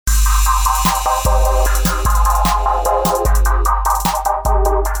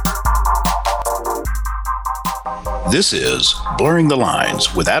This is Blurring the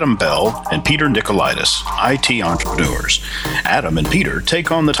Lines with Adam Bell and Peter Nicolaitis, IT entrepreneurs. Adam and Peter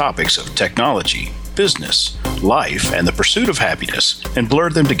take on the topics of technology, business, life, and the pursuit of happiness and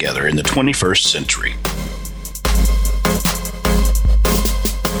blur them together in the 21st century.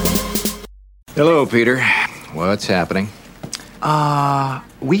 Hello, Peter. What's happening?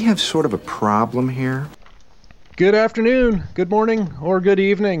 We have sort of a problem here. Good afternoon, good morning, or good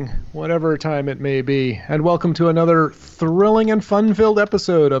evening, whatever time it may be, and welcome to another thrilling and fun-filled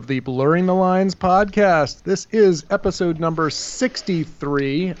episode of the Blurring the Lines podcast. This is episode number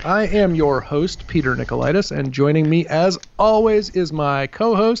 63. I am your host, Peter Nicolaitis, and joining me, as always, is my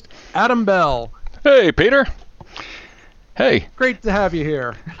co-host, Adam Bell. Hey, Peter. Hey. Great to have you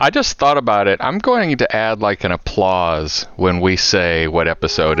here. I just thought about it. I'm going to add like an applause when we say what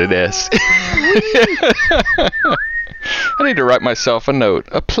episode it is. I need to write myself a note.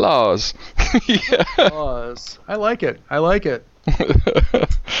 Applause. Yeah. Applause. I like it.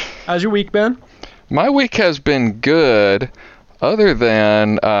 How's your week been? My week has been good, other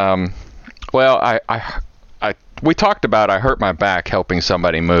than, we talked about I hurt my back helping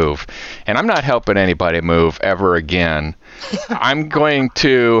somebody move, and I'm not helping anybody move ever again. I'll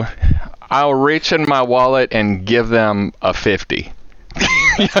reach in my wallet and give them a 50.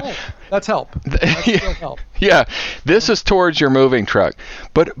 That's help. That's still help. Yeah, this is towards your moving truck,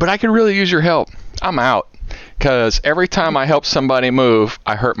 but I could really use your help. I'm out, because every time I help somebody move,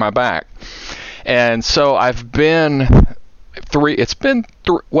 I hurt my back. And so I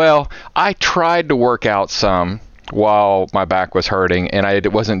tried to work out some while my back was hurting, and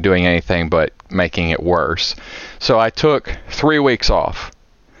it wasn't doing anything but making it worse. So I took 3 weeks off,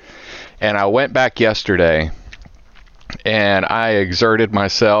 and I went back yesterday, and I exerted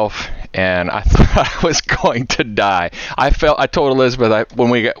myself, and I thought I was going to die. I told Elizabeth, when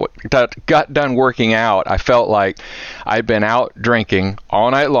we got done working out, I felt like I'd been out drinking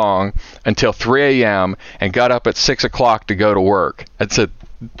all night long until 3 a.m. and got up at 6 o'clock to go to work. I said,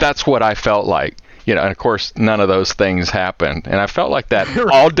 that's what I felt like. And of course, none of those things happened. And I felt like that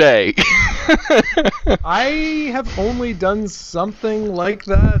all day. I have only done something like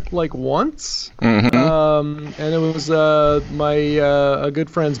that, once. Mm-hmm. And it was my a good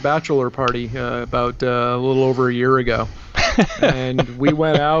friend's bachelor party about a little over a year ago. And we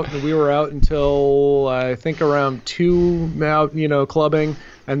went out, and we were out until, I think, around 2, out, clubbing.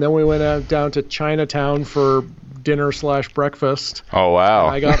 And then we went out down to Chinatown for dinner/breakfast. Oh, wow.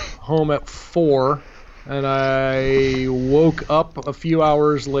 I got home at 4, and I woke up a few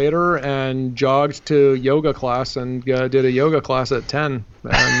hours later and jogged to yoga class and did a yoga class at 10.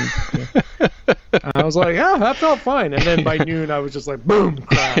 And I was like, yeah, that felt fine. And then by noon, I was just like, boom,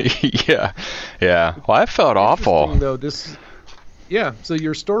 crash. Yeah. Well, I felt awful. Though, so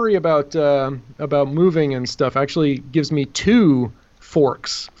your story about moving and stuff actually gives me 2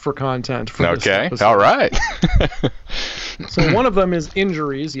 forks for content for this episode. All right. So one of them is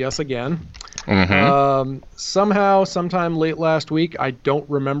injuries, yes, again. Mm-hmm. Sometime late last week, I don't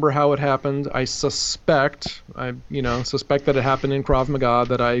remember how it happened. I suspect that it happened in Krav Maga,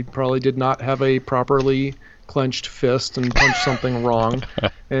 that I probably did not have a properly clenched fist and punched something wrong.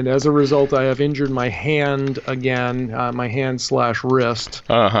 And as a result, I have injured my hand again, my hand/wrist.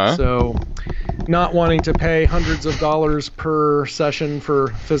 Uh-huh. So not wanting to pay hundreds of dollars per session for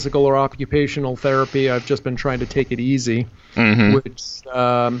physical or occupational therapy, I've just been trying to take it easy, mm-hmm. which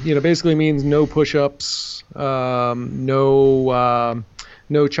basically means no push-ups, no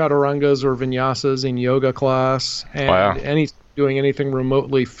chaturangas or vinyasas in yoga class, and doing anything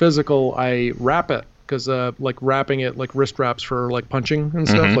remotely physical, I wrap it. Because wrapping it like wrist wraps for like punching and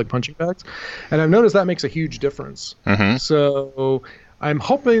stuff, mm-hmm. like punching bags. And I've noticed that makes a huge difference. Mm-hmm. So I'm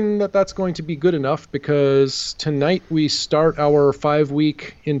hoping that that's going to be good enough, because tonight we start our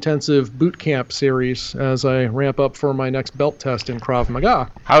 5-week intensive boot camp series as I ramp up for my next belt test in Krav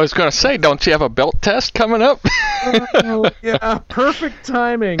Maga. I was going to say, don't you have a belt test coming up? Yeah, perfect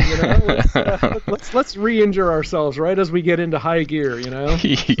timing. Let's re-injure ourselves right as we get into high gear.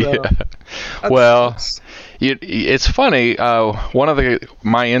 Yeah. Well, it's funny.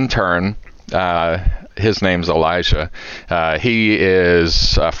 My intern. His name's Elijah. He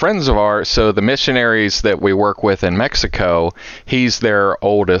is friends of ours. So the missionaries that we work with in Mexico, he's their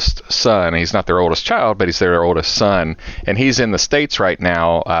oldest son. He's not their oldest child, but he's their oldest son. And he's in the States right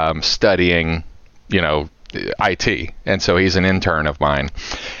now studying, IT, and so he's an intern of mine,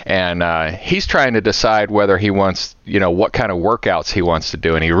 and he's trying to decide whether he wants, what kind of workouts he wants to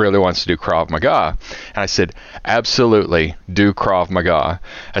do, and he really wants to do Krav Maga. And I said, absolutely, do Krav Maga.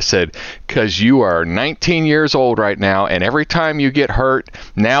 I said, because you are 19 years old right now, and every time you get hurt,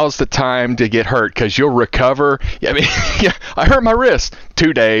 now's the time to get hurt, because you'll recover. I mean, yeah, I hurt my wrist.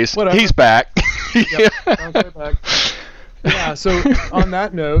 2 days. Whatever. He's back. Yep, I'll go back. Yeah. So on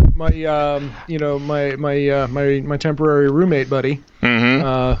that note, my my temporary roommate buddy,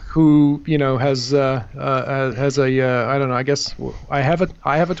 who has a I don't know. I guess I have a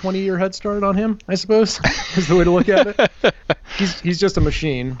 20-year head start on him, I suppose, is the way to look at it. He's just a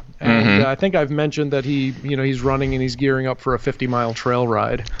machine, and I think I've mentioned that he's running and he's gearing up for a 50-mile trail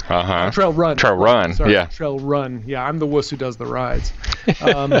ride. Trail run. Sorry, yeah. Trail run. Yeah, I'm the wuss who does the rides.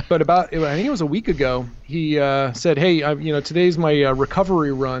 But I think it was a week ago, he said, "Hey, today's my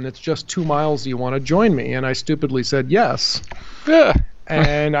recovery run. It's just 2 miles. Do you want to join me?" And I stupidly said yes. Yeah.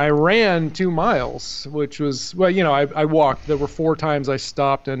 And I ran 2 miles, which was, I walked. There were 4 times I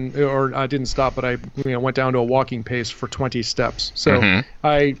stopped, or I didn't stop, but I went down to a walking pace for 20 steps. So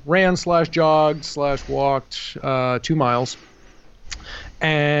I ran /jogged /walked 2 miles.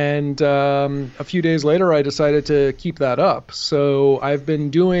 And a few days later, I decided to keep that up. So I've been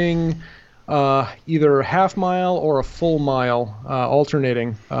doing either a half mile or a full mile,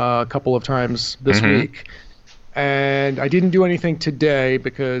 alternating a couple of times this week. And I didn't do anything today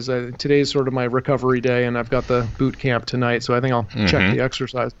because today's sort of my recovery day, and I've got the boot camp tonight, so I think I'll check the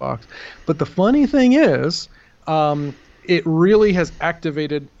exercise box. But the funny thing is, it really has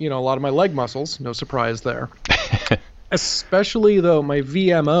activated, a lot of my leg muscles. No surprise there. Especially though my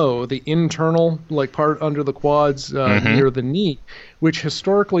VMO, the internal part under the quads near the knee, which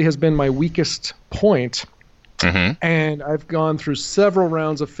historically has been my weakest point. And I've gone through several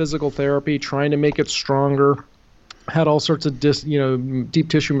rounds of physical therapy trying to make it stronger. Had all sorts of deep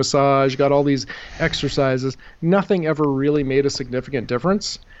tissue massage, got all these exercises. Nothing ever really made a significant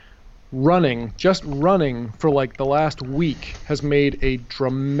difference. Just running for the last week has made a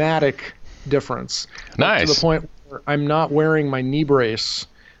dramatic difference. Nice. To the point where I'm not wearing my knee brace.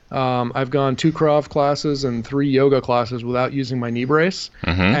 I've gone 2 Krav classes and 3 yoga classes without using my knee brace,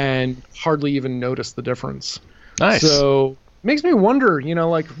 and hardly even noticed the difference. Nice. So makes me wonder,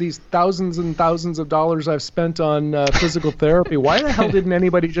 these thousands and thousands of dollars I've spent on physical therapy, why the hell didn't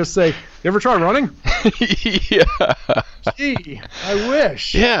anybody just say, "You ever try running?" Yeah. Gee, I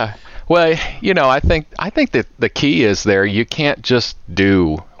wish. Yeah. Well, I think that the key is there. You can't just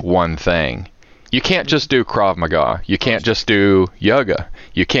do one thing. You can't just do Krav Maga. You can't just do yoga.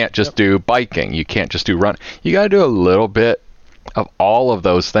 You can't just do biking. You can't just do running. You got to do a little bit of all of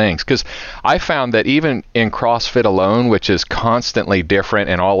those things, because I found that even in CrossFit alone, which is constantly different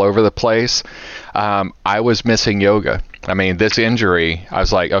and all over the place, I was missing yoga. I mean, this injury, I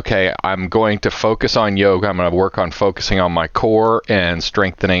was like, okay, I'm going to focus on yoga. I'm going to work on focusing on my core and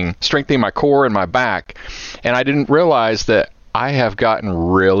strengthening my core and my back. And I didn't realize that I have gotten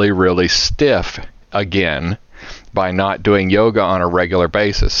really, really stiff again by not doing yoga on a regular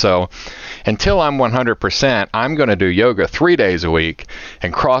basis. So until I'm 100%, I'm going to do yoga 3 days a week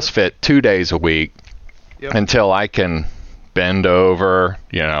and CrossFit 2 days a week until I can bend over,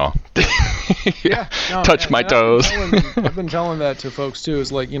 touch my toes. I've been telling that to folks too.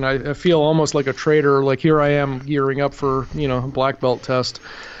 Is I feel almost like a traitor. Like here I am gearing up for a black belt test.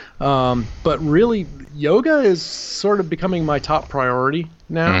 But really, yoga is sort of becoming my top priority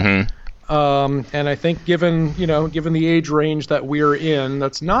now. And I think given the age range that we're in,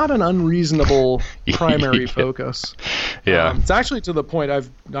 that's not an unreasonable primary focus. Yeah. It's actually to the point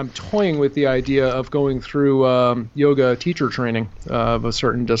I'm toying with the idea of going through yoga teacher training of a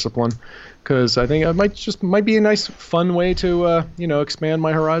certain discipline, because I think it might be a nice, fun way to expand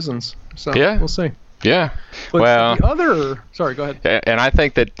my horizons. So we'll see. Yeah. But sorry, go ahead. And I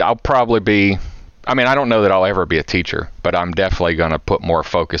think that I'll probably be, I don't know that I'll ever be a teacher, but I'm definitely going to put more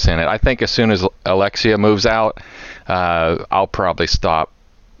focus in it. I think as soon as Alexia moves out, I'll probably stop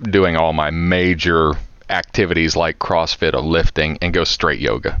doing all my major activities like CrossFit or lifting and go straight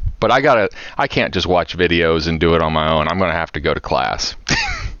yoga. But I can't just watch videos and do it on my own. I'm going to have to go to class.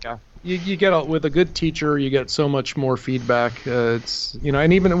 Yeah. You get with a good teacher, you get so much more feedback. It's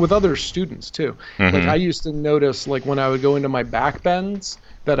and even with other students too. Like I used to notice, when I would go into my back bends,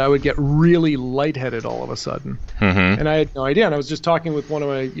 that I would get really lightheaded all of a sudden, and I had no idea. And I was just talking with one of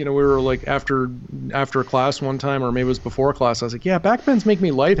my, we were after class one time, or maybe it was before class. I was like, yeah, back bends make me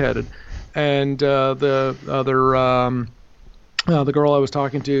lightheaded, and the girl I was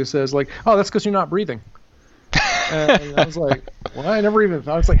talking to says oh, that's because you're not breathing. And I was like, well, I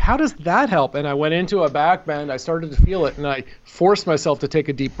was like, how does that help? And I went into a back bend. I started to feel it, and I forced myself to take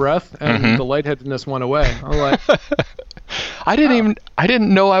a deep breath, and the lightheadedness went away. I was like, I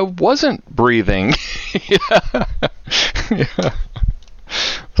didn't know I wasn't breathing. Yeah.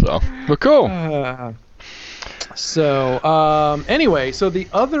 So, but cool. Anyway, so the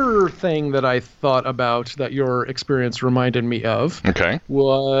other thing that I thought about that your experience reminded me of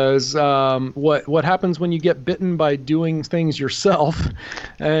was what happens when you get bitten by doing things yourself.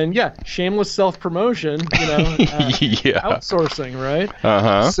 And yeah, shameless self-promotion, outsourcing, right?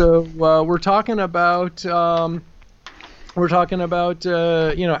 Uh-huh. So we're talking about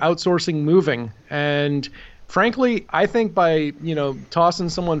outsourcing moving. And frankly, I think by, tossing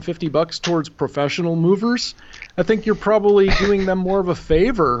someone $50 towards professional movers, I think you're probably doing them more of a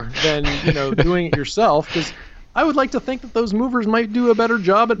favor than, doing it yourself, because I would like to think that those movers might do a better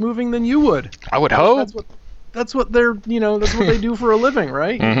job at moving than you would. I would hope. That's what they're, that's what they do for a living,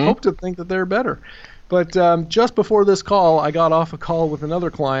 right? You hope to think that they're better. But just before this call, I got off a call with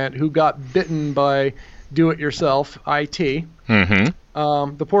another client who got bitten by do-it-yourself IT.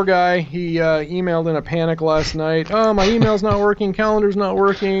 The poor guy, he emailed in a panic last night. Oh, my email's not working, calendar's not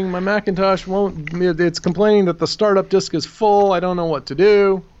working, my Macintosh it's complaining that the startup disk is full, I don't know what to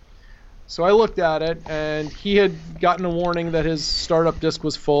do. So I looked at it, and he had gotten a warning that his startup disk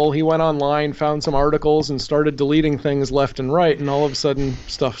was full. He went online, found some articles, and started deleting things left and right, and all of a sudden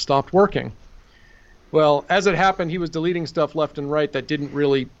stuff stopped working. Well, as it happened, he was deleting stuff left and right that didn't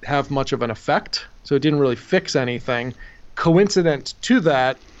really have much of an effect, so it didn't really fix anything. Coincident to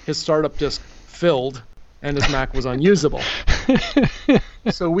that, his startup disk filled and his Mac was unusable.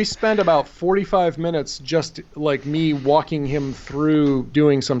 So we spent about 45 minutes just like me walking him through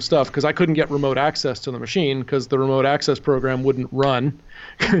doing some stuff, because I couldn't get remote access to the machine because the remote access program wouldn't run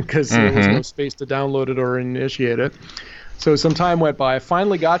because there was no space to download it or initiate it. So some time went by. I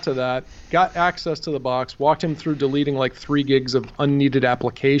finally got to that, got access to the box, walked him through deleting like 3 gigs of unneeded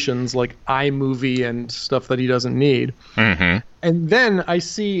applications like iMovie and stuff that he doesn't need. And then I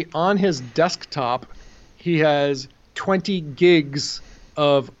see on his desktop, he has 20 gigs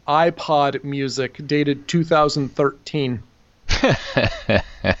of iPod music dated 2013. I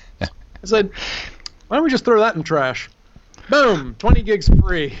said, why don't we just throw that in the trash? Boom, 20 gigs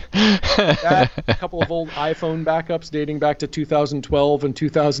free. That, a couple of old iPhone backups dating back to 2012 and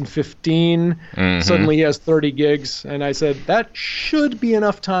 2015. Suddenly he has 30 gigs. And I said, that should be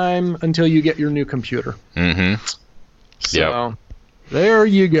enough time until you get your new computer. So there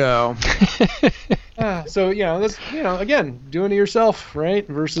you go. So, that's, again, doing it yourself, right?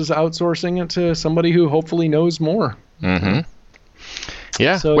 Versus outsourcing it to somebody who hopefully knows more.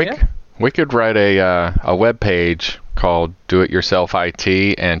 Yeah, so, we could write a web page called Do It Yourself IT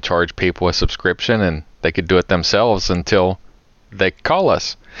and charge people a subscription, and they could do it themselves until they call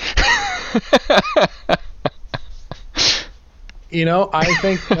us. I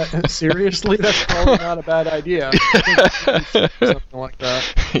think that, seriously, that's probably not a bad idea. I think something like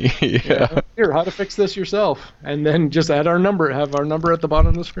that. Here, how to fix this yourself, and then just have our number at the bottom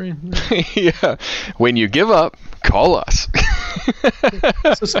of the screen. When you give up, call us.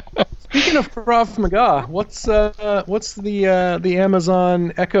 So speaking of Krav Maga, what's the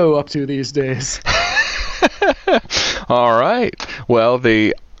Amazon Echo up to these days? All right. Well,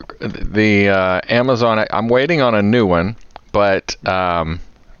 the Amazon, I'm waiting on a new one, but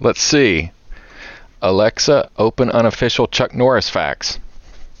let's see. Alexa, open unofficial Chuck Norris facts.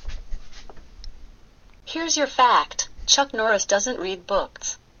 Here's your fact. Chuck Norris doesn't read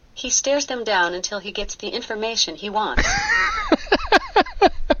books. He stares them down until he gets the information he wants.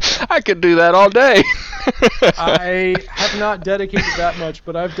 I could do that all day. I have not dedicated that much,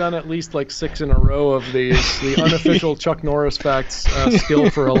 but I've done at least like 6 in a row of these. The unofficial Chuck Norris facts skill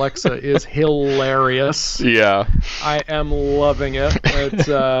for Alexa is hilarious. Yeah. I am loving it. It's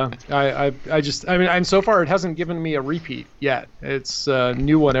and so far it hasn't given me a repeat yet. It's a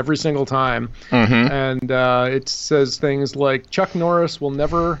new one every single time. And it says things like, Chuck Norris will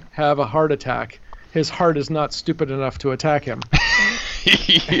never have a heart attack. His heart is not stupid enough to attack him.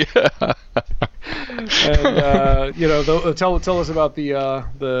 And tell us about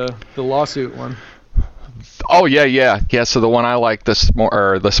the lawsuit one. Oh yeah. So the one I liked this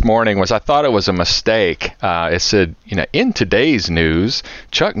morning was, I thought it was a mistake. It said, in today's news,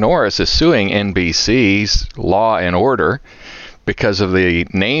 Chuck Norris is suing NBC's Law and Order because of the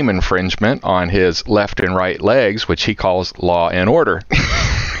name infringement on his left and right legs, which he calls Law and Order.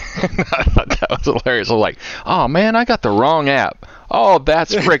 I thought that was hilarious. I was like, oh man, I got the wrong app. Oh,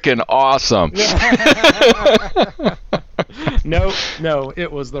 that's freaking awesome. No,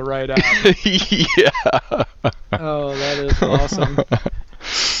 it was the right app. Yeah. Oh, that is awesome.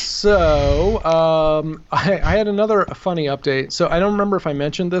 So, I had another funny update. So I don't remember if I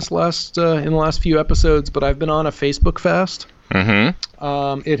mentioned this in the last few episodes, but I've been on a Facebook fast.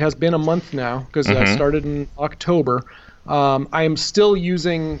 Mm-hmm. It has been a month now because I started in October. I am still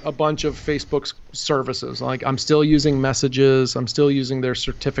using a bunch of Facebook's services. Like I'm still using Messages. I'm still using their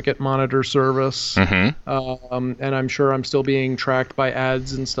certificate monitor service. And I'm sure I'm still being tracked by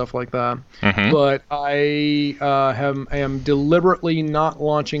ads and stuff like that. But I am deliberately not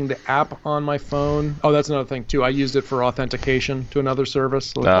launching the app on my phone. Oh, that's another thing too. I used it for authentication to another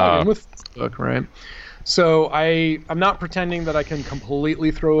service. Like log in with Facebook, right? So I'm not pretending that I can completely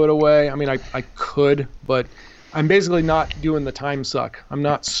throw it away. I mean, I could, but I'm basically not doing the time suck. I'm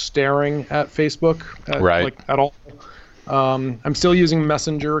not staring at Facebook at all. I'm still using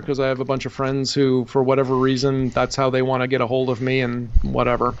Messenger because I have a bunch of friends who, for whatever reason, that's how they want to get a hold of me and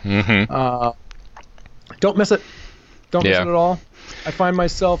whatever. Don't miss it. Don't miss it at all. I find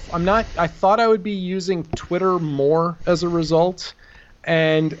myself, I thought I would be using Twitter more as a result.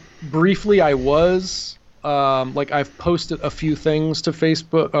 And briefly I was. I've posted a few things to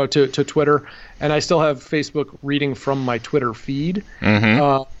Facebook, to Twitter, and I still have Facebook reading from my Twitter feed.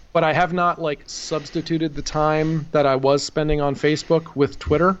 But I have not substituted the time that I was spending on Facebook with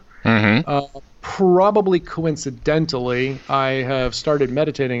Twitter. Probably coincidentally, I have started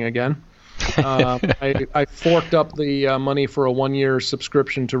meditating again. I forked up the money for a 1-year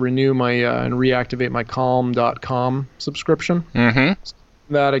subscription to renew my and reactivate my Calm.com subscription.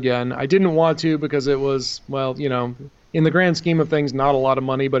 That again. I didn't want to because it was, in the grand scheme of things, not a lot of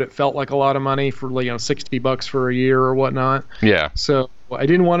money, but it felt like a lot of money for $60 for a year or whatnot. Yeah. So I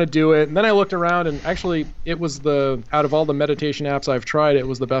didn't want to do it. And then I looked around, and actually it was out of all the meditation apps I've tried, it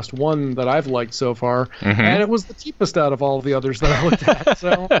was the best one that I've liked so far. And it was the cheapest out of all of the others that I looked at.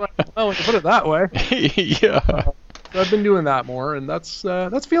 So, well, to put it that way. Yeah. So I've been doing that more, and that's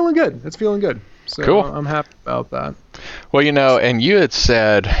feeling good. It's feeling good. So cool. I'm happy about that. Well, and you had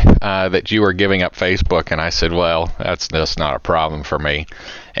said that you were giving up Facebook, and I said, well, that's just not a problem for me.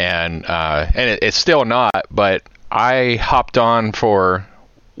 And it's still not, but I hopped on for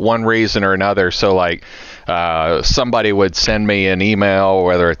one reason or another. So somebody would send me an email,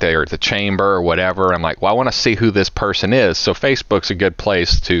 whether they're at the chamber or whatever. I'm like, well, I want to see who this person is. So Facebook's a good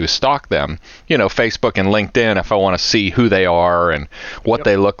place to stalk them. Facebook and LinkedIn, if I want to see who they are and what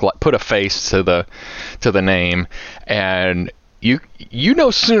they look like, put a face to the name. And you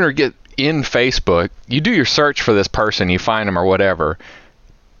sooner get in Facebook, you do your search for this person, you find them or whatever.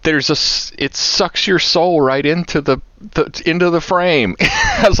 It sucks your soul right into the frame.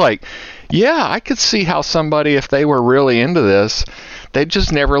 I was like, yeah, I could see how somebody, if they were really into this, they'd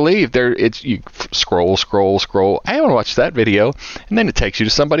just never leave. You scroll. Hey, I want to watch that video, and then it takes you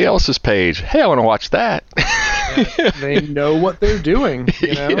to somebody else's page. Hey, I want to watch that. They know what they're doing.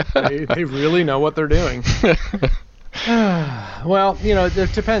 Yeah. They really know what they're doing. Well,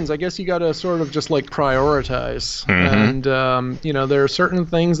 it depends. I guess you got to sort of just prioritize. And, there are certain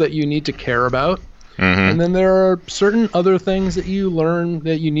things that you need to care about. And then there are certain other things that you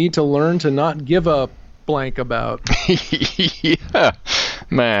need to learn to not give a blank about. Yeah.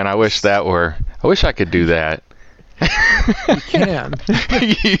 Man, I wish I could do that. You can.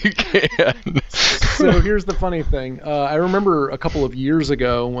 You can. So here's the funny thing. I remember a couple of years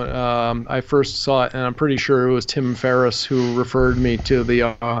ago when I first saw it, and I'm pretty sure it was Tim Ferriss who referred me to the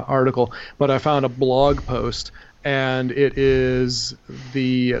article, but I found a blog post, and it is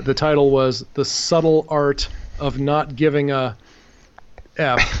the title was "The Subtle Art of Not Giving a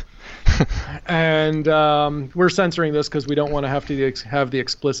F." And we're censoring this because we don't want to have the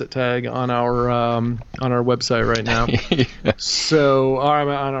explicit tag on our website right now. Yeah. So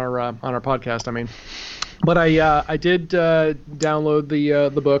on our podcast, I mean. But I did download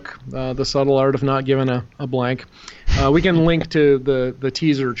the book, The Subtle Art of Not Giving a Blank. We can link to the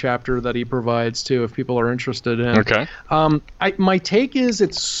teaser chapter that he provides too if people are interested in. Okay. My take is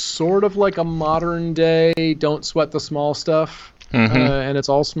it's sort of like a modern day don't sweat the small stuff. And it's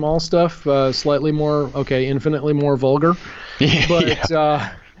all small stuff, slightly more, infinitely more vulgar.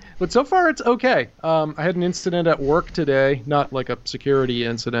 But so far it's okay. I had an incident at work today, not like a security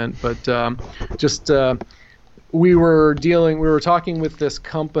incident, but we were talking with this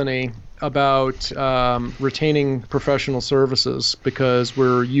company about retaining professional services because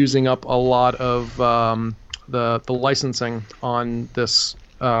we're using up a lot of the licensing on this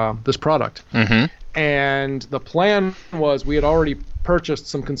product. And the plan was we had already purchased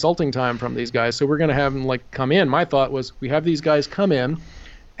some consulting time from these guys, so we're going to have them like come in. My thought was we have these guys come in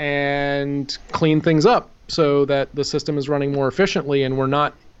and clean things up so that the system is running more efficiently and we're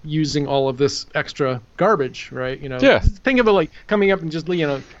not using all of this extra garbage, right? Think of it like coming up and just,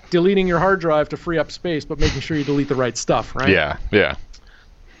 deleting your hard drive to free up space, but making sure you delete the right stuff, right? Yeah.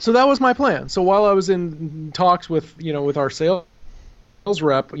 So that was my plan. So while I was in talks with, with our sales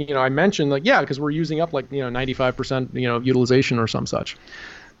rep, I mentioned because we're using up 95%, utilization or some such.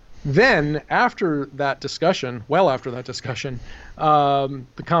 Then after that discussion, the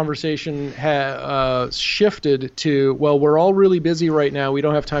conversation shifted to, well, we're all really busy right now. We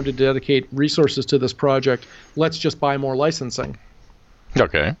don't have time to dedicate resources to this project. Let's just buy more licensing.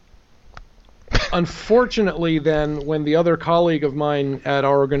 Okay. Unfortunately, then, when the other colleague of mine at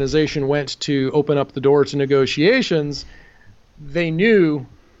our organization went to open up the door to negotiations, they knew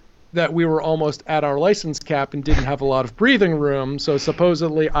that we were almost at our license cap and didn't have a lot of breathing room. So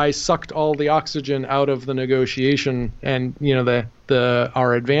supposedly I sucked all the oxygen out of the negotiation and,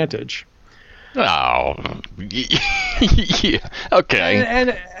 our advantage. Oh, yeah.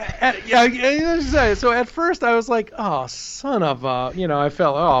 Okay. So at first I was like, oh, son of a, I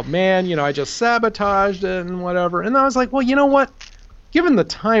felt, oh man, I just sabotaged it and whatever. And I was like, well, you know what? Given the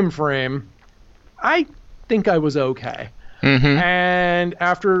time frame, I think I was okay. Mm-hmm. And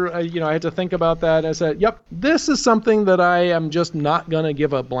after, I had to think about that, I said, yep, this is something that I am just not going to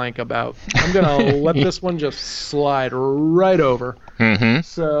give a blank about. I'm going to let this one just slide right over. Mm-hmm.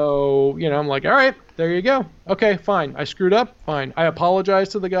 So, I'm like, all right, there you go. Okay, fine. I screwed up. Fine. I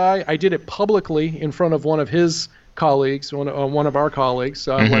apologized to the guy. I did it publicly in front of one of his colleagues, one of our colleagues.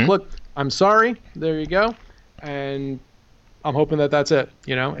 So I'm like, look, I'm sorry. There you go. And I'm hoping that that's it,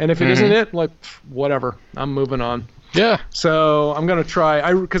 And if it isn't it, whatever. I'm moving on. Yeah. So I'm going to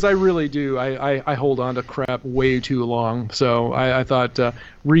try, because I really do. I hold on to crap way too long. So I thought getting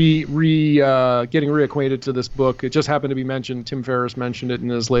reacquainted to this book, it just happened to be mentioned. Tim Ferriss mentioned it in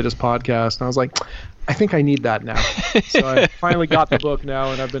his latest podcast. And I was like, I think I need that now. So I finally got the book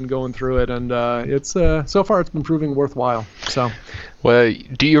now, and I've been going through it. And it's so far it's been proving worthwhile. So. Well,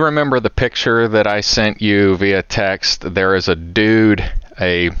 do you remember the picture that I sent you via text? There is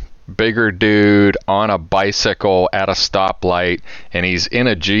a bigger dude on a bicycle at a stoplight, and he's in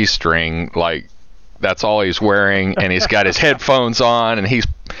a G-string, that's all he's wearing, and he's got his headphones on, and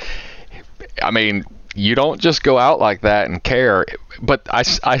you don't just go out like that and care. But I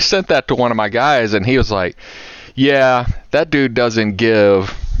sent that to one of my guys, and he was like, yeah, that dude doesn't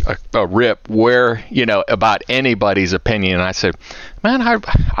give a rip about anybody's opinion. And I said, man,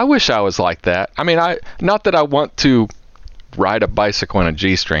 I wish I was like that. Not that I want to ride a bicycle in a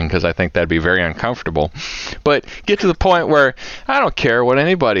G-string, because I think that'd be very uncomfortable, but get to the point where I don't care what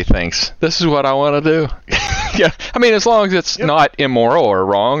anybody thinks. This is what I want to do. Yeah, as long as it's not immoral or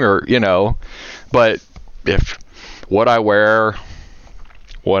wrong, or but if what I wear,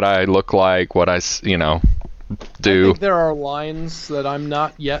 what I look like, what I do. I think there are lines that I'm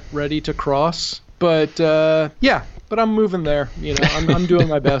not yet ready to cross, but but I'm moving there. I'm doing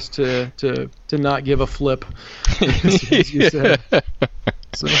my best to not give a flip, as you said.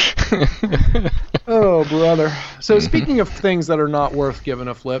 So. Oh, brother. So speaking of things that are not worth giving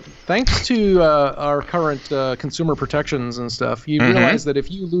a flip, thanks to our current consumer protections and stuff, you realize that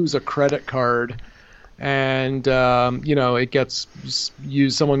if you lose a credit card and it gets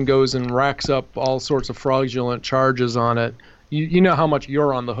used, someone goes and racks up all sorts of fraudulent charges on it, you know how much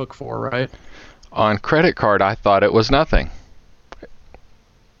you're on the hook for, right? On credit card, I thought it was nothing.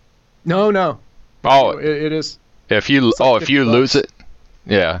 No. Oh, it is. If you lose it,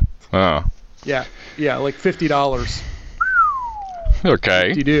 yeah. Oh. Yeah, like $50.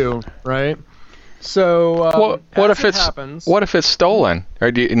 Okay. If you do, right? So what if it's stolen?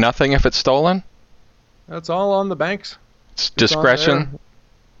 Or nothing if it's stolen? That's all on the banks. It's discretion.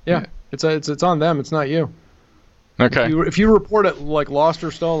 Yeah, it's on them. It's not you. Okay. If you report it like lost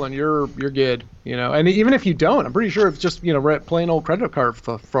or stolen, you're good, And even if you don't, I'm pretty sure it's just plain old credit card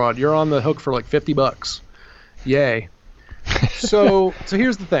fraud. You're on the hook for like $50. Yay. So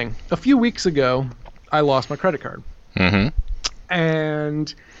here's the thing. A few weeks ago, I lost my credit card. Mm-hmm.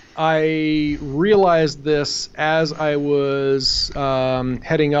 And I realized this as I was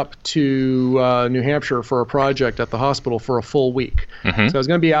heading up to New Hampshire for a project at the hospital for a full week. Mm-hmm. So I was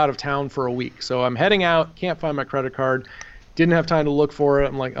going to be out of town for a week. So I'm heading out, can't find my credit card, didn't have time to look for it.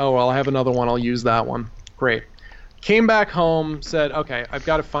 I'm like, oh, well, I'll have another one. I'll use that one. Great. Came back home, said, okay, I've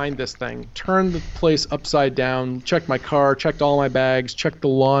got to find this thing. Turned the place upside down, checked my car, checked all my bags, checked the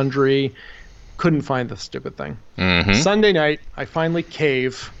laundry. Couldn't find the stupid thing. Mm-hmm. Sunday night, I finally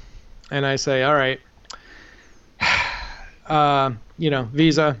cave. And I say, all right,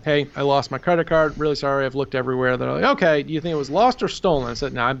 Visa, hey, I lost my credit card. Really sorry. I've looked everywhere. They're like, okay, do you think it was lost or stolen? I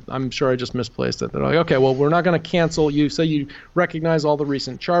said, no, I'm sure I just misplaced it. They're like, okay, well, we're not going to cancel. You say you recognize all the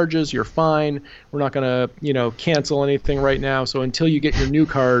recent charges. You're fine. We're not going to, cancel anything right now. So until you get your new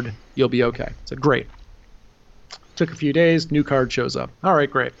card, you'll be okay. I said, great. Took a few days. New card shows up. All right,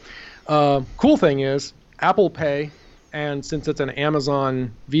 great. Cool thing is Apple Pay, and since it's an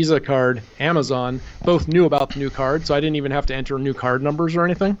Amazon Visa card, Amazon both knew about the new card, so I didn't even have to enter new card numbers or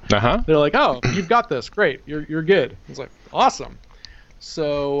anything. Uh-huh. They're like, oh, you've got this. Great. You're good. I was like, awesome.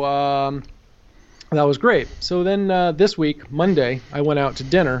 So that was great. So then this week, Monday, I went out to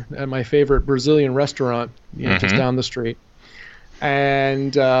dinner at my favorite Brazilian restaurant, just down the street.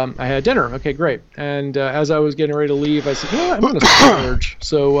 And I had dinner. Okay, great. And as I was getting ready to leave, I said, I'm going to splurge.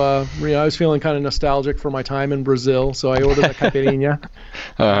 So I was feeling kind of nostalgic for my time in Brazil, so I ordered a caipirinha.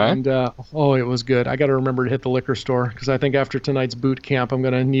 And it was good. I got to remember to hit the liquor store because I think after tonight's boot camp, I'm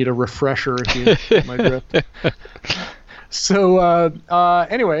going to need a refresher if you get my drift. So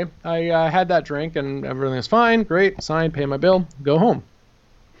anyway, I had that drink and everything was fine. Great. Sign, pay my bill, go home.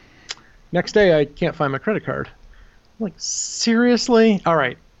 Next day, I can't find my credit card. Like, seriously? All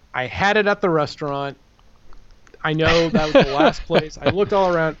right. I had it at the restaurant. I know that was the last place. I looked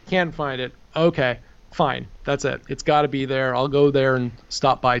all around, can't find it. Okay, fine. That's it. It's got to be there. I'll go there and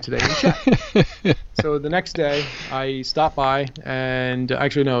stop by today and check. So the next day, I stopped by, and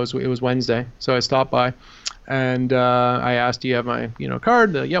actually, no, it was Wednesday. So I stopped by, and I asked, do you have my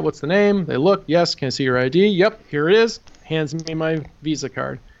card? Yeah, what's the name? They look, yes. Can I see your ID? Yep, here it is. Hands me my Visa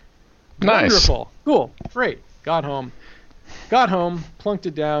card. Nice. Wonderful. Cool. Great. Got home, plunked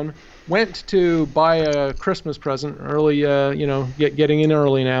it down, went to buy a Christmas present early, getting in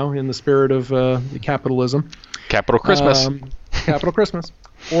early now in the spirit of capitalism. Capital Christmas. Capital Christmas.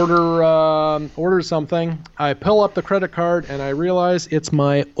 Order something. I pull up the credit card and I realize it's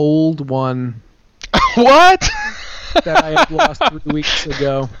my old one. What? That I had lost 3 weeks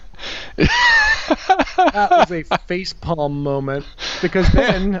ago. That was a facepalm moment because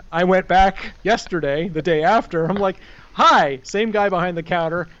then I went back yesterday, the day after. I'm like, hi, same guy behind the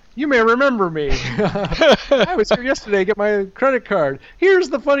counter. You may remember me. I was here yesterday to get my credit card. Here's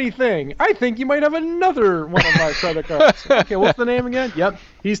the funny thing. I think you might have another one of my credit cards. Okay, what's the name again? Yep.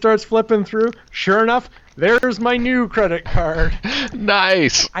 He starts flipping through. Sure enough, there's my new credit card.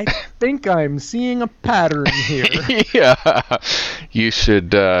 Nice. I think I'm seeing a pattern here. Yeah. You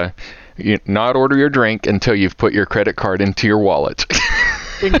should not order your drink until you've put your credit card into your wallet.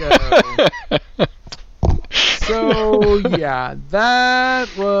 Bingo. So, yeah,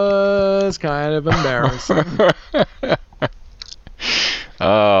 that was kind of embarrassing.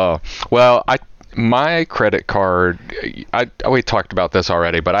 Oh, well, my credit card, we talked about this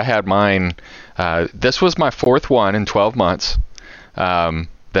already, but I had mine, this was my fourth one in 12 months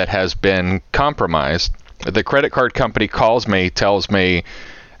that has been compromised. The credit card company calls me, tells me,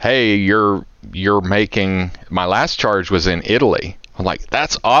 hey, you're making, my last charge was in Italy. I'm like,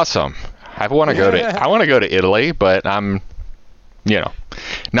 that's awesome. I want to go to Italy, but I'm,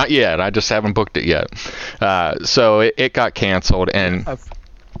 not yet. I just haven't booked it yet. So it got canceled, and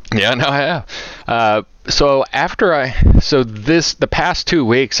yeah, no, I have. So the past 2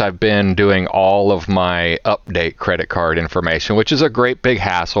 weeks, I've been doing all of my update credit card information, which is a great big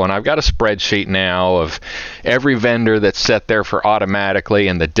hassle. And I've got a spreadsheet now of every vendor that's set there for automatically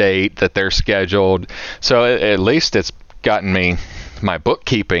and the date that they're scheduled. So at least it's gotten me my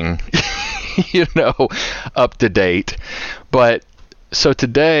bookkeeping up to date. But so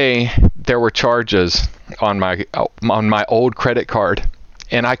today there were charges on my old credit card,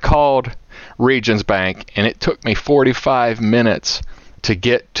 and I called Regions Bank, and it took me 45 minutes to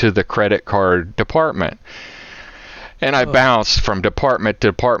get to the credit card department. And I bounced from department to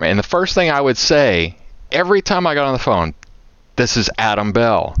department. And the first thing I would say every time I got on the phone, this is Adam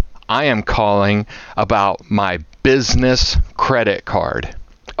Bell. I am calling about my business credit card.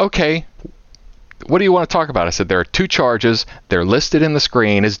 Okay, what do you want to talk about? I said, there are 2 charges. They're listed in the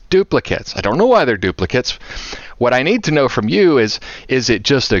screen as duplicates. I don't know why they're duplicates. What I need to know from you is it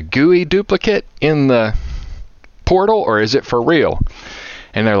just a GUI duplicate in the portal, or is it for real?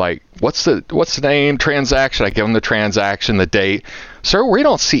 And they're like, what's the name, transaction? I give them the transaction, the date. Sir, we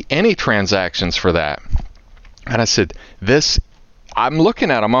don't see any transactions for that. And I said, I'm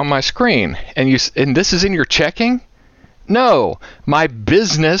looking at them on my screen, and this is in your checking? No, my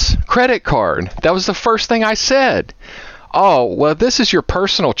business credit card. That was the first thing I said. Oh, well, this is your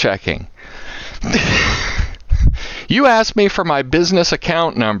personal checking. You asked me for my business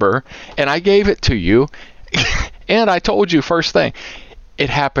account number, and I gave it to you, and I told you first thing. It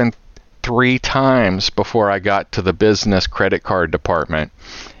happened 3 times before I got to the business credit card department.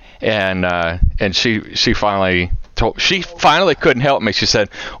 And she finally couldn't help me. She said,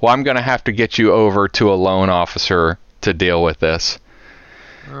 well, I'm going to have to get you over to a loan officer to deal with this.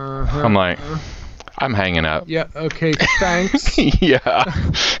 I'm like, I'm hanging up. Yeah, okay, thanks. Yeah.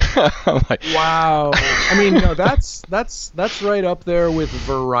 I'm like, wow. I mean, no, that's right up there with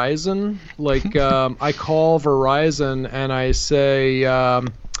Verizon. Like, I call Verizon and I say, I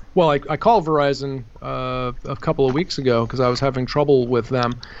called Verizon a couple of weeks ago because I was having trouble with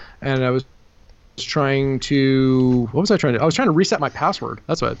them, and I was trying to, what was I trying to do? I was trying to reset my password.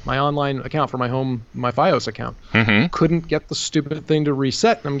 That's what, my online account for my FiOS account. Mm-hmm. Couldn't get the stupid thing to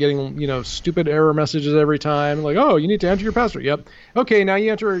reset. I'm getting, stupid error messages every time. Like, oh, you need to enter your password. Yep. Okay, now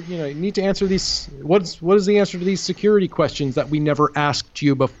you need to answer these. What is the answer to these security questions that we never asked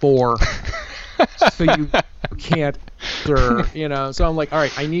you before? So you can't answer, So I'm like, all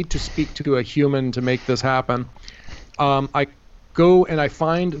right, I need to speak to a human to make this happen. I go and I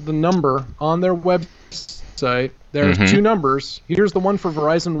find the number on their website. There's 2 numbers. Here's the one for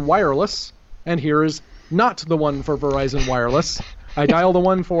Verizon Wireless, and here is not the one for Verizon Wireless. I dial the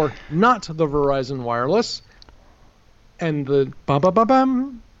one for not the Verizon Wireless, and the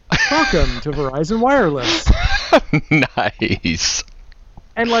ba-ba-ba-bam, welcome to Verizon Wireless. Nice.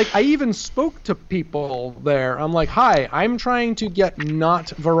 And like, I even spoke to people there. I'm like, hi, I'm trying to get not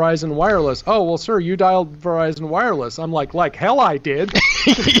Verizon Wireless. Oh, well, sir, you dialed Verizon Wireless. I'm like hell I did.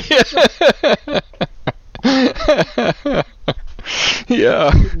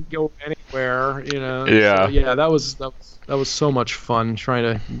 Yeah. Didn't go anywhere, Yeah. So, yeah, that was so much fun trying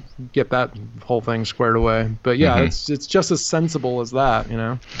to get that whole thing squared away. But yeah, it's just as sensible as that,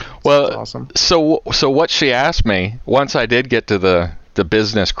 Well, it's awesome. So what she asked me, once I did get to the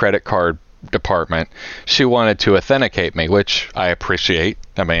business credit card department, she wanted to authenticate me, which I appreciate.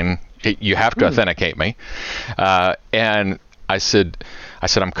 I mean, you have to authenticate me. And I said,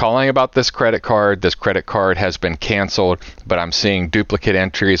 I'm calling about this credit card. This credit card has been canceled, but I'm seeing duplicate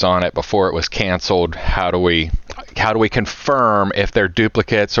entries on it before it was canceled. How do we confirm if they're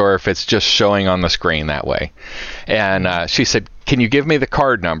duplicates or if it's just showing on the screen that way? And she said, can you give me the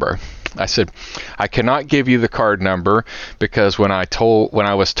card number? I said, I cannot give you the card number because when I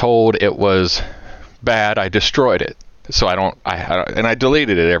was told it was bad, I destroyed it. So I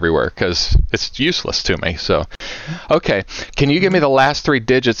deleted it everywhere because it's useless to me. So, okay, can you give me the last 3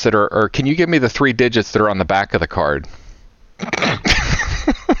 digits or can you give me the 3 digits that are on the back of the card?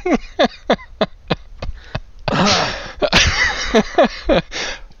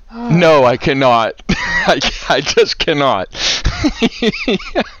 No, I cannot. I just cannot.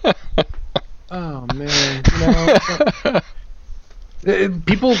 Oh man,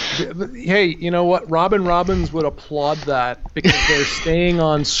 people. Hey, you know what? Robin Robbins would applaud that because they're staying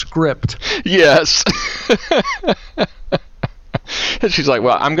on script. Yes. And she's like,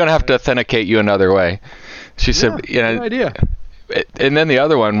 "Well, I'm going to have to authenticate you another way." She said, "Good idea." And then the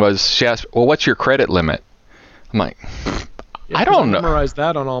other one was, she asked, "Well, what's your credit limit?" I'm like, I don't know. I memorized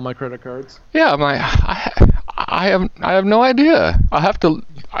that on all my credit cards. Yeah, I'm like, I have no idea. I have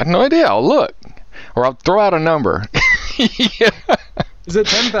no idea. I'll look, or I'll throw out a number. Yeah. Is it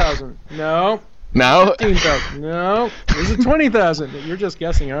 10,000? No. No. 15,000? No. Is it 20,000? You're just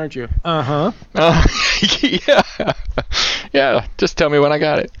guessing, aren't you? Uh-huh. Yeah. Yeah. Just tell me when I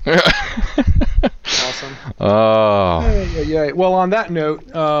got it. Awesome. Oh. Yeah. Well, on that note,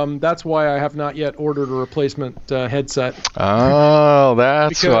 that's why I have not yet ordered a replacement headset. Oh,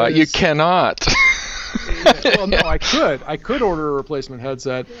 that's why you cannot. Well, no, I could order a replacement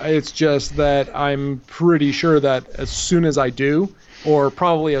headset. It's just that I'm pretty sure that as soon as I do, or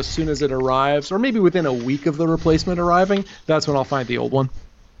probably as soon as it arrives, or maybe within a week of the replacement arriving, that's when I'll find the old one.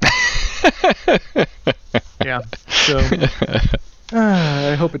 Yeah. So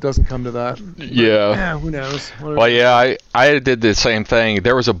I hope it doesn't come to that. Yeah. Who knows? Well, yeah, I did the same thing.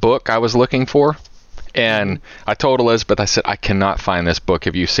 There was a book I was looking for. And I told Elizabeth, I said, I cannot find this book.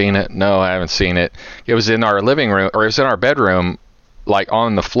 Have you seen it? No, I haven't seen it. It was in our living room, or it was in our bedroom, like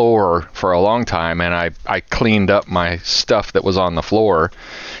on the floor for a long time. And I cleaned up my stuff that was on the floor,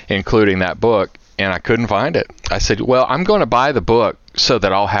 including that book, and I couldn't find it. I said, well, I'm going to buy the book so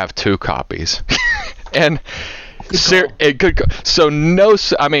that I'll have 2 copies. And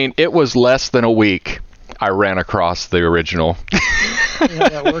it was less than a week I ran across the original. Yeah,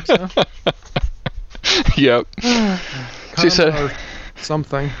 that works, huh? Yep. She said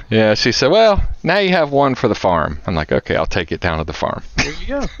something. Yeah, she said, well, now you have one for the farm. I'm like, okay, I'll take it down to the farm. There you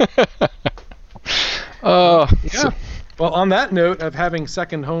go. Yeah. Well, on that note of having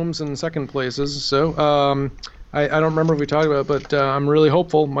second homes and second places, so I don't remember if we talked about it, but I'm really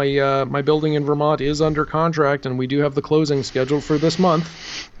hopeful. My building in Vermont is under contract, and we do have the closing scheduled for this month.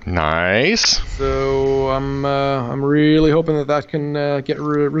 Nice. So I'm really hoping that can get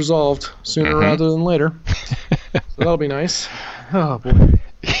resolved sooner rather than later. So that'll be nice. Oh boy.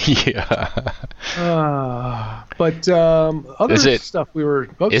 Yeah. But other stuff we were.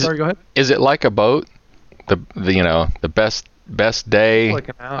 Oh, sorry. Go ahead. Is it like a boat? The best day like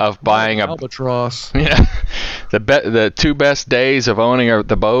of buying an albatross. Yeah. The two best days of owning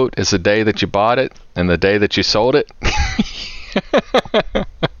the boat is the day that you bought it and the day that you sold it.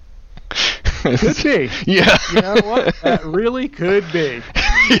 Could be. Yeah. You know what? That really could be.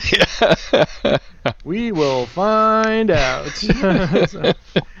 Yeah. We will find out.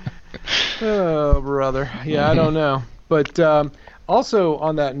 Oh, brother. Yeah, I don't know. But also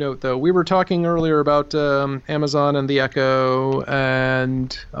on that note, though, we were talking earlier about Amazon and the Echo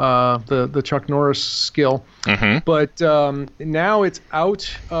and the Chuck Norris skill. Mm-hmm. But now it's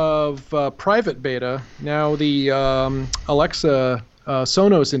out of private beta. Now the Alexa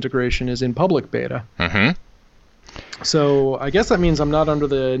Sonos integration is in public beta. Mm-hmm. So I guess that means I'm not under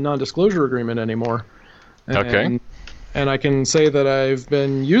the non-disclosure agreement anymore. Okay. And I can say that I've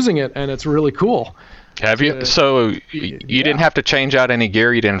been using it, and it's really cool. Have you? So you didn't have to change out any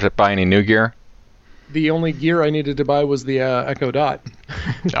gear? You didn't have to buy any new gear? The only gear I needed to buy was the Echo Dot.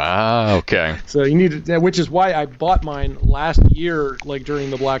 Okay. So you needed, which is why I bought mine last year, like during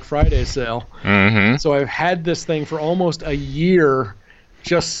the Black Friday sale. Mm-hmm. So I've had this thing for almost a year,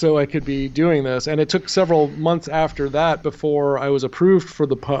 just so I could be doing this. And it took several months after that before I was approved for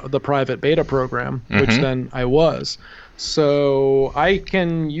the private beta program, which then I was. So I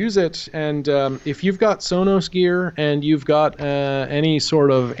can use it, and if you've got Sonos gear and you've got any sort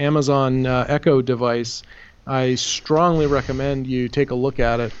of Amazon Echo device, I strongly recommend you take a look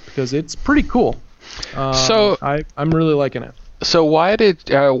at it because it's pretty cool. So I'm really liking it. So why do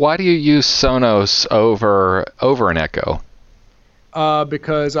you use Sonos over an Echo?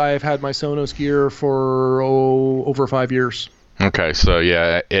 Because I've had my Sonos gear for over 5 years. Okay, so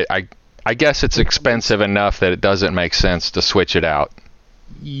yeah, I guess it's expensive enough that it doesn't make sense to switch it out.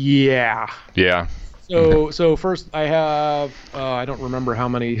 Yeah. Yeah. So first I have I don't remember how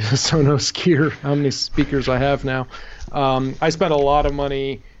many Sonos gear, how many speakers I have now. I spent a lot of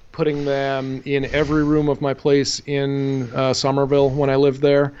money putting them in every room of my place in Somerville when I lived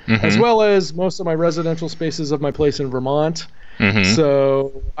there, as well as most of my residential spaces of my place in Vermont. Mm-hmm.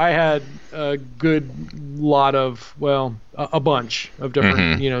 So I had a good lot of, a bunch of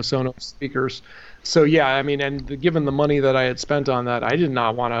different, Sonos speakers. So yeah, I mean, and given the money that I had spent on that, I did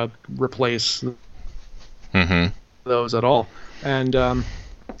not want to replace those at all. And I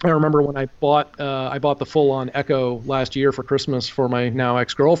remember when I bought the full-on Echo last year for Christmas for my now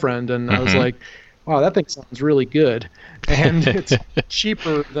ex-girlfriend, and I was like, wow, that thing sounds really good. And it's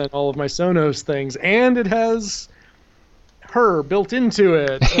cheaper than all of my Sonos things, and it has her built into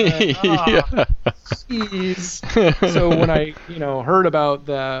it. Jeez. So when I heard about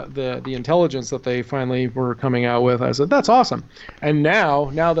the intelligence that they finally were coming out with, I said that's awesome. And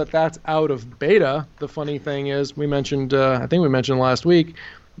now that that's out of beta, the funny thing is I think we mentioned last week,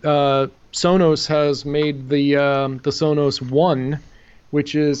 Sonos has made the Sonos One,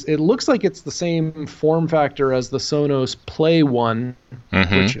 which is, it looks like it's the same form factor as the Sonos Play One,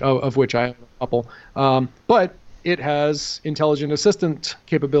 of which I have a couple, but it has intelligent assistant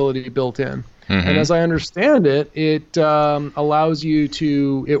capability built in. And as I understand it, it allows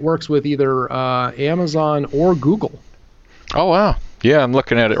you it works with either Amazon or Google. Oh, wow. Yeah, I'm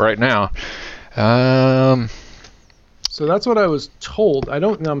looking at it right now. So that's what I was told. I'm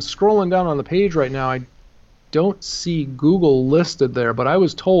scrolling down on the page right now. I don't see Google listed there, but I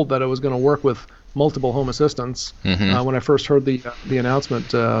was told that it was going to work with multiple home assistants when I first heard the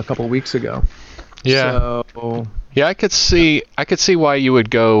announcement a couple of weeks ago. Yeah. So, yeah, I could see why you would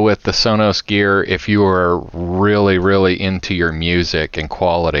go with the Sonos gear if you were really, really into your music and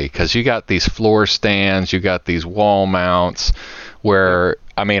quality, because you got these floor stands, you got these wall mounts, where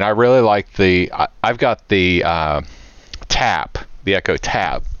I mean, I really like I've got the Tap, the Echo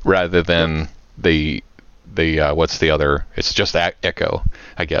Tap, rather than the what's the other? It's just Echo,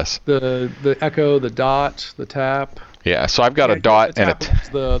 I guess. The Echo, the Dot, the Tap. Yeah, so I've got a Dot and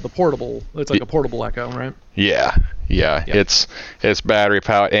the portable. It's like a portable Echo, right? Yeah. It's battery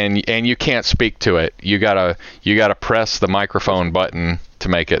powered, and you can't speak to it. You gotta press the microphone button to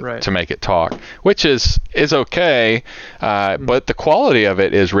make it talk, which is okay. But the quality of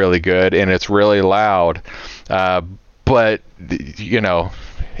it is really good, and it's really loud. But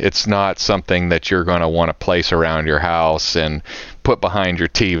it's not something that you're going to want to place around your house and put behind your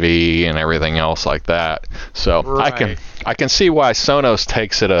TV and everything else like that. So Right. I can see why Sonos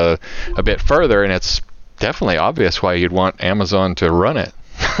takes it a bit further, and it's definitely obvious why you'd want Amazon to run it.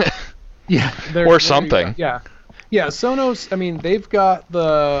 Yeah. Or something. Yeah. Yeah, Sonos, I mean, they've got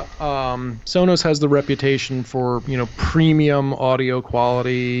the, Sonos has the reputation for, premium audio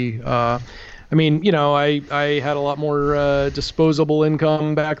quality. I mean, I had a lot more disposable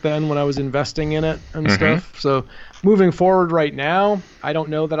income back then when I was investing in it and stuff. So moving forward right now, I don't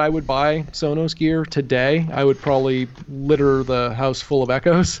know that I would buy Sonos gear today. I would probably litter the house full of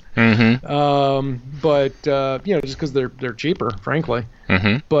Echoes. But just because they're cheaper, frankly.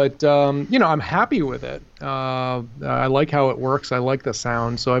 But I'm happy with it. I like how it works. I like the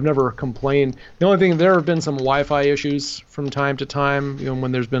sound, so I've never complained. The only thing, there have been some Wi-Fi issues from time to time,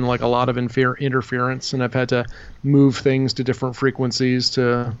 when there's been like a lot of interference, and I've had to move things to different frequencies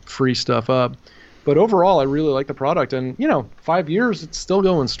to free stuff up. But overall, I really like the product, and 5 years, it's still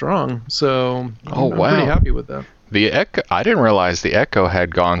going strong. So I'm pretty happy with that. The Echo, I didn't realize the Echo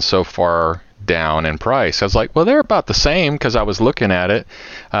had gone so far down in price. I was like, well, they're about the same because I was looking at it,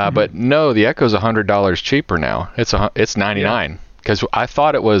 but no, the Echo's $100 cheaper now. It's $99 because I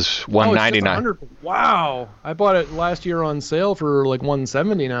thought it was $199. Wow, I bought it last year on sale for like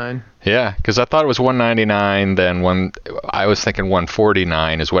 $179. Yeah, because I thought it was $199. Then I was thinking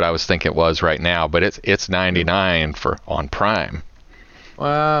 $149 is what I was thinking it was right now, but it's $99 on Prime.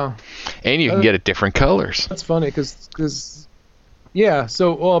 Wow. And you can get it different colors. That's funny because yeah,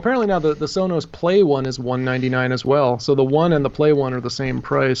 so apparently now the Sonos Play one is $199 as well. So the one and the Play one are the same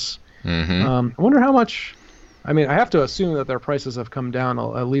price. I wonder how much. I mean, I have to assume that their prices have come down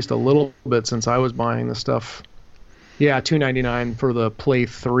at least a little bit since I was buying the stuff. Yeah, $299 for the Play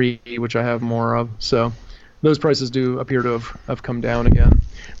 3, which I have more of. So those prices do appear to have come down again.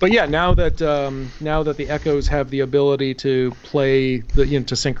 But yeah, now that the Echoes have the ability to play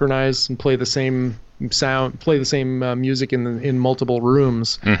to synchronize and play the same sound, play the same music in multiple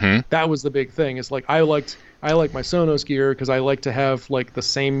rooms, that was the big thing. It's like I like my Sonos gear because I like to have like the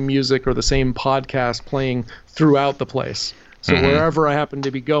same music or the same podcast playing throughout the place. So wherever I happen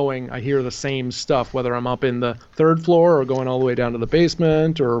to be going, I hear the same stuff, whether I'm up in the third floor or going all the way down to the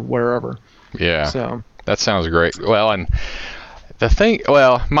basement or wherever. Yeah. So that sounds great. Well, and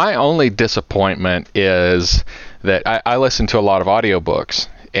my only disappointment is that I listen to a lot of audiobooks,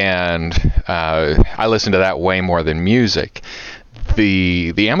 and I listen to that way more than music.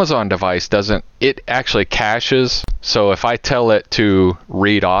 The Amazon device it actually caches, so if I tell it to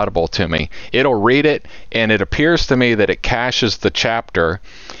read Audible to me, it'll read it, and it appears to me that it caches the chapter,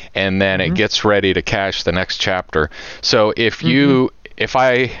 and then it gets ready to cache the next chapter. So if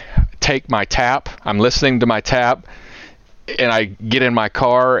I take my tap, I'm listening to my tap, and I get in my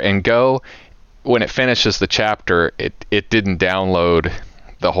car and go, when it finishes the chapter, it didn't download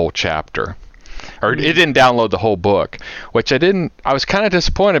the whole chapter. Or it didn't download the whole book, which I was kind of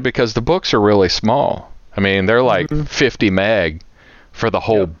disappointed because the books are really small. I mean, they're like 50 meg for the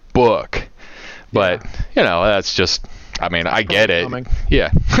whole book. But, that's just, I mean, I get it. Yeah.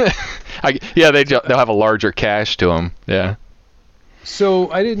 They'll have a larger cache to them. Yeah.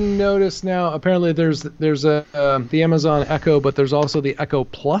 So I didn't notice now, apparently there's the Amazon Echo, but there's also the Echo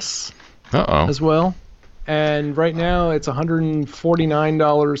Plus as well. And right now it's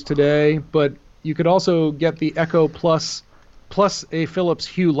 $149 today, but you could also get the Echo Plus a Philips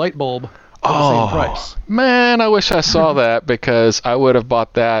Hue light bulb for the same price. Man, I wish I saw that because I would have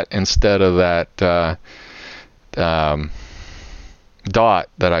bought that instead of that Dot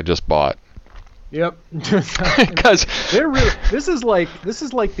that I just bought. Yep. Because this is like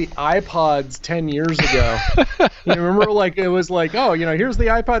the iPods 10 years ago. You remember, like it was like, here's the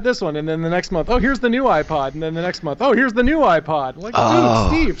iPod, this one, and then the next month, here's the new iPod, and then the next month, here's the new iPod. Like, dude,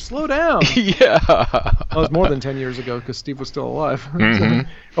 Steve, slow down. Yeah. That was more than 10 years ago because Steve was still alive.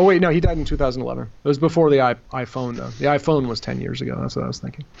 Oh wait, no, he died in 2011. It was before the iPhone though. The iPhone was 10 years ago. That's what I was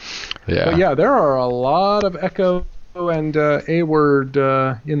thinking. Yeah. But yeah, there are a lot of Echo and A-Word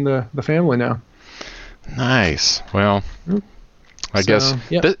in the family now. Nice. Well, I guess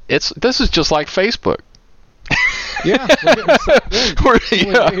this is just like Facebook. Yeah, we're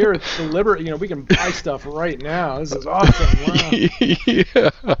here at Deliberate. We can buy stuff right now. This is awesome. Wow. Yeah.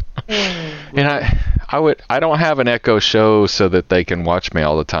 And I don't have an Echo Show so that they can watch me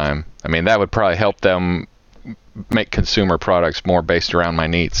all the time. I mean, that would probably help them make consumer products more based around my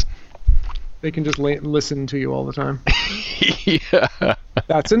needs. They can just listen to you all the time. Yeah.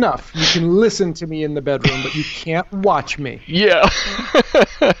 That's enough. You can listen to me in the bedroom, but you can't watch me. Yeah.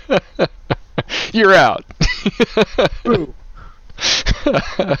 You're out. Ooh.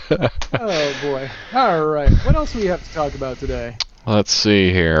 Oh, boy. All right. What else do we have to talk about today? Let's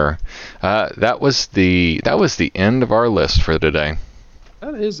see here. That was the end of our list for today.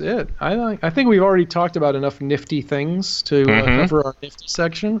 That is it. I think we've already talked about enough nifty things to cover our nifty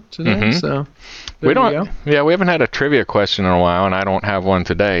section today. So we don't. Yeah, we haven't had a trivia question in a while, and I don't have one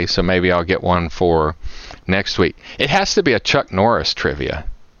today. So maybe I'll get one for next week. It has to be a Chuck Norris trivia.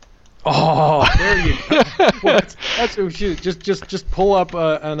 Oh, there you go. Well, that's shoot. Just pull up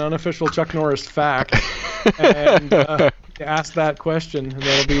an unofficial Chuck Norris fact and ask that question, and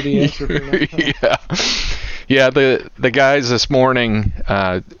that'll be the answer for next time. Yeah. The guys this morning.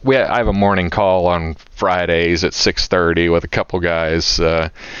 I have a morning call on Fridays at 6:30 with a couple guys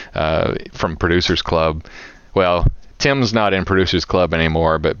from Producers Club. Well, Tim's not in Producers Club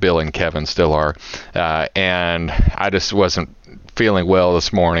anymore, but Bill and Kevin still are. And I just wasn't feeling well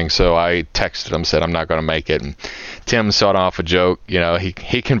this morning, so I texted him, said I'm not going to make it. And Tim set off a joke.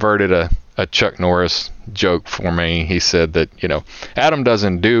 He converted a Chuck Norris joke for me. He said that, Adam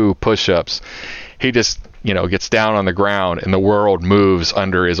doesn't do push-ups. He just, gets down on the ground and the world moves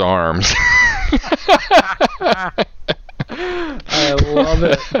under his arms. I love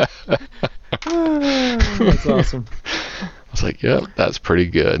it. That's awesome. I was like, yep, that's pretty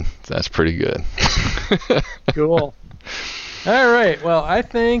good. Cool. All right. Well, I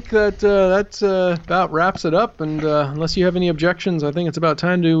think that about wraps it up. And unless you have any objections, I think it's about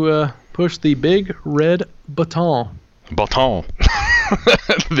time to push the big red baton. Baton.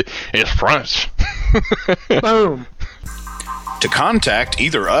 It's French. Boom. To contact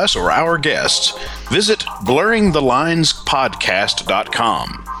either us or our guests, visit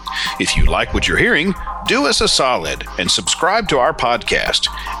blurringthelinespodcast.com. If you like what you're hearing, do us a solid and subscribe to our podcast.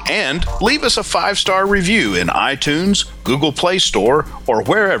 And leave us a 5-star review in iTunes, Google Play Store, or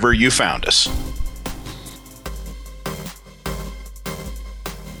wherever you found us.